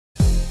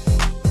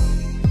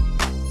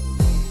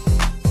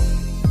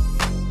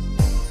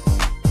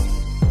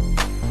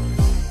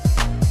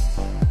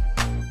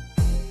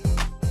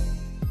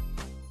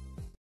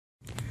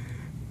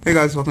Hey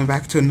guys, welcome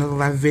back to another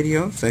live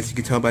video. So as you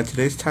can tell by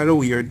today's title,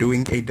 we are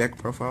doing a deck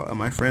profile of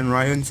my friend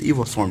Ryan's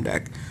Evilswarm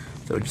deck.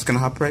 So we're just gonna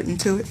hop right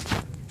into it.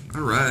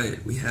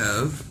 Alright, we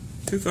have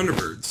 2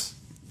 Thunderbirds.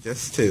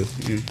 Just 2.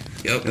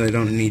 Yep. I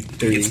don't need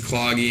 3. It's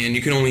Koa'ki, and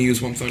you can only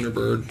use 1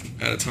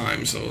 Thunderbird at a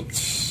time, so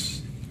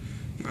it's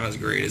not as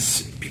great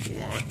as people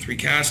want. 3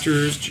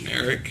 casters,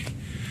 generic.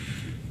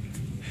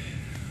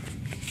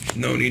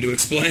 No need to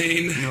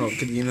explain. No,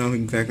 because you know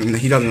exactly.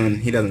 He doesn't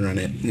run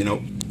it. You know,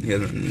 he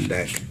doesn't run the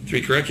deck.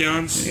 3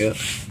 Koa'kions.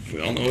 Yep.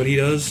 We all know what he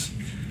does.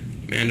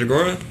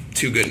 Mandragora,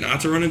 too good not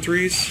to run in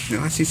 3s.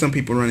 No, I see some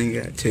people running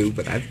it at 2,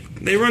 but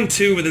They run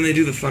 2, but then they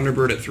do the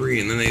Thunderbird at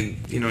 3, and then they,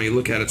 you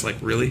look at it, it's like,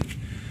 really?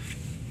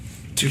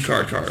 2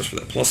 cars for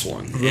that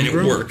 +1, and it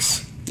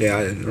works. Yeah,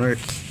 it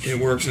works. It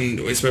works, and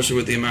especially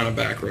with the amount of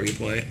back row you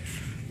play.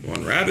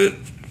 1 Rabbit.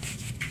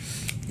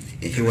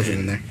 He wasn't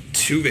in there.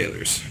 2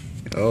 Veilers.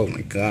 Oh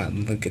my god,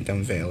 look at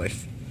them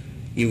Veilers.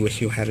 You wish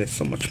you had it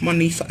so much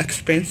money, so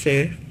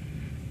expensive.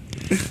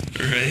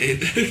 Right.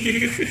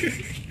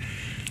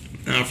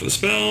 Now for the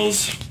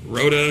spells,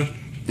 Rhoda.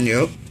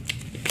 Yep.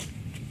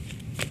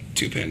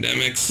 2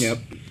 Pandemics. Yep.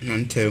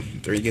 1, 2,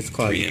 3 gets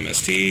Koa'ki. 3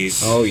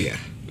 MSTs. Oh yeah.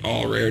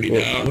 All rarity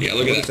down. Yeah,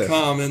 look at that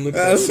common. Look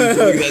at that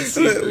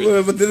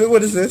secret.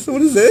 What is this?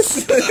 What is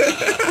this?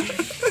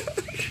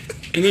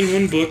 And then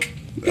 1 book.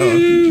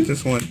 Oh,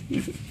 just 1.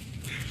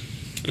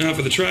 Now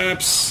for the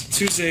traps,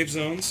 2 save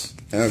zones.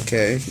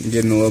 Okay,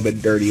 getting a little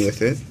bit dirty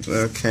with it.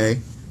 Okay.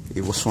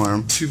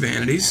 Evilswarm. 2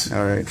 vanities.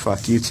 Alright,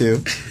 fuck you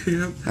too.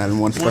 Yep. And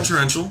 1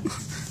 torrential.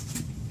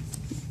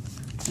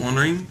 1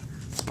 ring.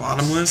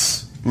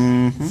 Bottomless.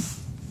 2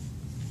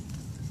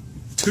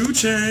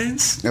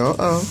 chains.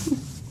 Uh-oh.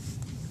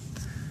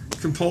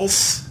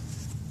 Compulse.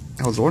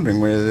 I was wondering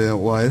where it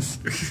was.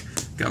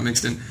 Got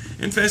mixed in.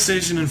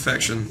 Infestation,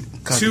 Infection.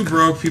 2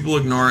 broke, people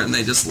ignore it, and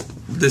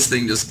this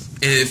thing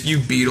just, if you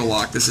beetle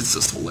lock this, it's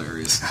just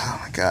hilarious. Oh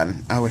my god,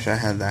 I wish I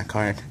had that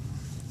card.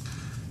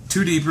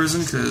 2D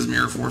Prison, because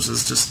Mirror Force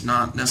is just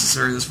not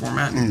necessary in this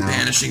format. No.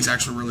 Banishing's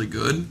actually really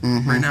good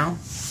right now.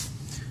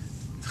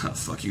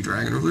 Fuck you,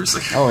 Dragon Rulers.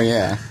 Oh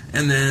yeah.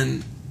 And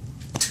then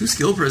 2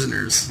 Skill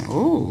Prisoners.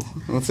 Ooh,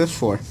 what's this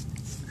for?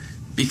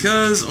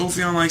 Because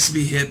Ophion likes to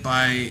be hit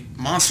by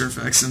monster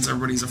effects, since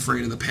everybody's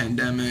afraid of the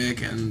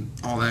pandemic and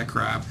all that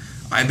crap,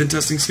 I've been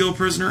testing Skill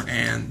Prisoner,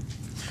 and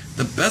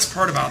the best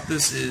part about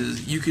this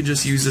is you can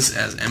just use this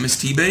as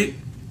MST bait,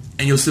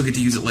 and you'll still get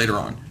to use it later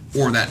on,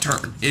 or that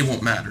turn. It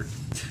won't matter.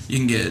 You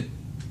can get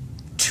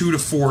 2 to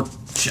 4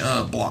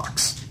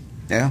 blocks.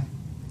 Yeah.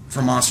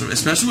 For monster,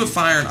 especially with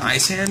Fire and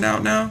Ice Hand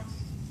out now.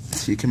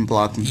 So you can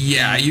block them.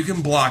 Yeah, you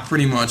can block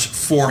pretty much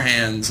 4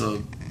 hands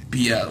of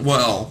BS.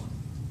 Well,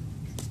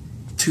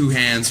 2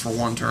 hands for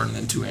 1 turn and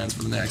then 2 hands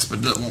for the next, but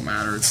it won't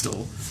matter. It's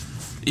still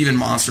even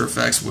monster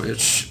effects,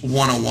 which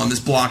 101. This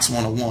blocks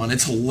 101.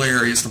 It's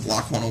hilarious to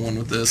block 101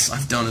 with this.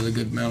 I've done it a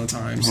good amount of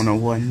times.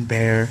 101,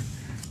 Bear,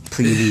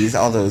 Pleaties,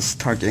 all those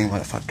targeting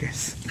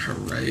motherfuckers.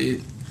 Right.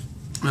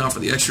 Now for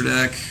the extra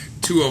deck,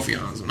 2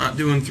 Ophions. I'm not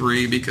doing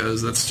 3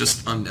 because that's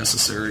just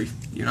unnecessary.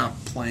 You're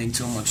not playing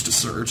too much to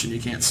search, and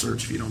you can't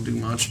search if you don't do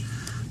much.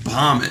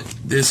 Bahamut.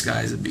 This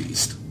guy's a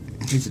beast.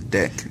 He's a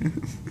dick.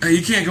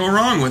 You can't go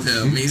wrong with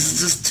him. He's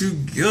just too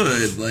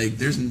good. Like,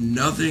 there's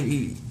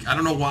nothing. I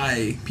don't know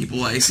why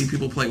I see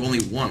people play only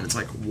 1. It's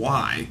like,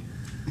 why?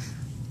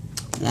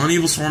 1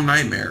 Evilswarm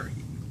Nightmare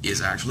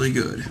is actually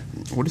good.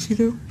 What does he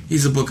do?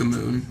 He's a Book of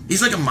Moon.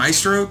 He's like a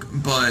Maestroke,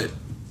 but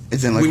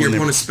it's in like when your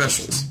opponent's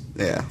specials.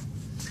 Yeah.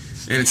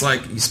 And it's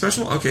like, you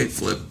special? Okay,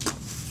 flip.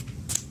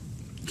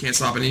 Can't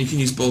stop it. And you can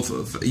use both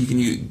of. You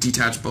can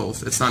detach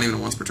both. It's not even a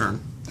once per turn.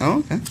 Oh,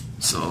 okay.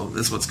 So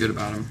that's what's good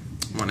about him.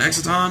 1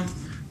 Exciton,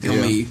 the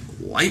only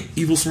light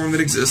Evilswarm that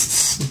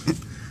exists.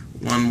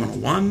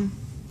 1/101.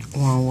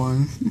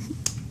 1/1.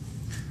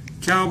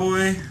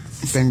 Cowboy.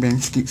 Bang bang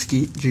skeet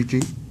skeet.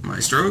 GG.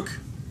 Maestroke.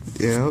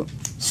 Yep.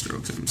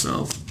 Strokes it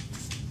himself.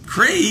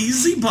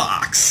 Crazy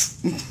Box.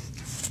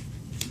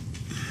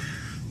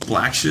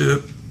 Black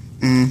Ship.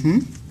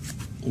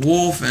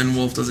 Wolf, and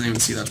Wolf doesn't even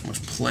see that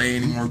much play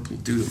anymore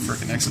due to the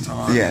frickin'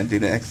 Exciton. Yeah, due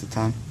to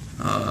Exciton.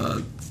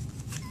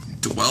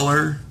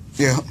 Dweller.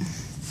 Yeah.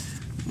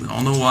 We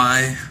all know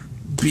why.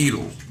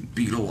 Beetle.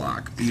 Beetle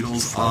Lock.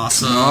 Beetle's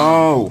awesome.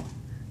 No.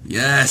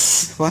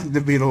 Yes. Fuck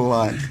the Beetle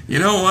Lock. You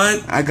know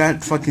what? I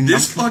got fucking...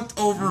 This fucked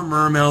over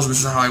Mermails. This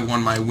is how I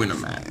won my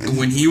Winamat.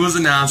 When he was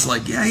announced,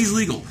 like, yeah, he's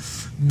legal.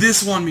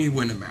 This won me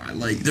Winamat.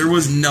 Like, there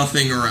was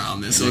nothing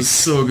around this. It was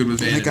so good with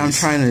vanities. Like, I'm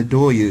trying to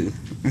duel you.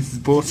 This is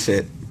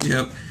bullshit.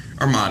 Yep.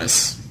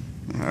 Armatus.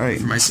 Alright.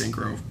 For my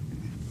synchro.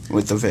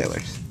 With the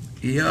Veilers.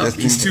 Yep.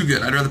 He's too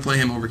good. I'd rather play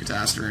him over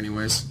Catastor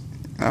anyways.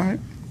 Alright.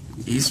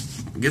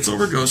 Gets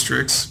over Ghost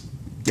Tricks.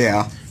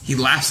 Yeah. He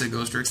laughs at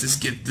Ghost Tricks.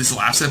 This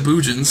laughs at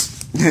Boojins.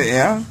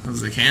 Yeah.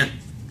 Because they can't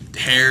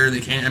hair.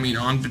 They can't. I mean,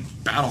 on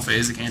battle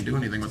phase, they can't do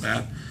anything with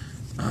that.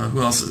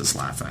 Who else does this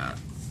laugh at?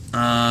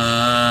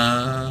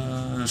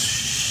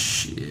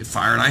 Shit.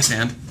 Fire and Ice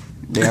Hand.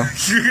 Yeah.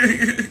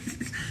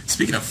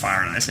 Speaking of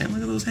Fire and Ice Hand,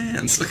 look at those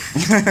hands.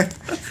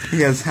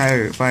 He has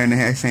fire and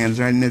ice hands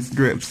right in his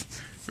grips.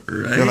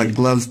 Right? They're like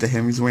gloves to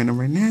him. He's wearing them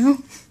right now.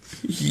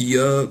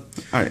 Yup.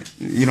 Alright,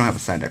 you don't have a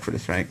side deck for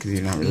this, right? Because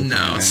you're not really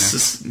No, it's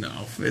just, no.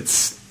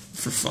 It's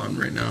for fun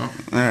right now.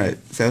 Alright,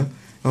 so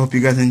I hope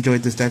you guys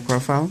enjoyed this deck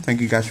profile.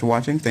 Thank you guys for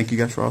watching. Thank you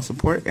guys for all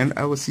support. And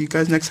I will see you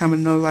guys next time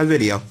in another live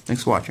video.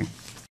 Thanks for watching.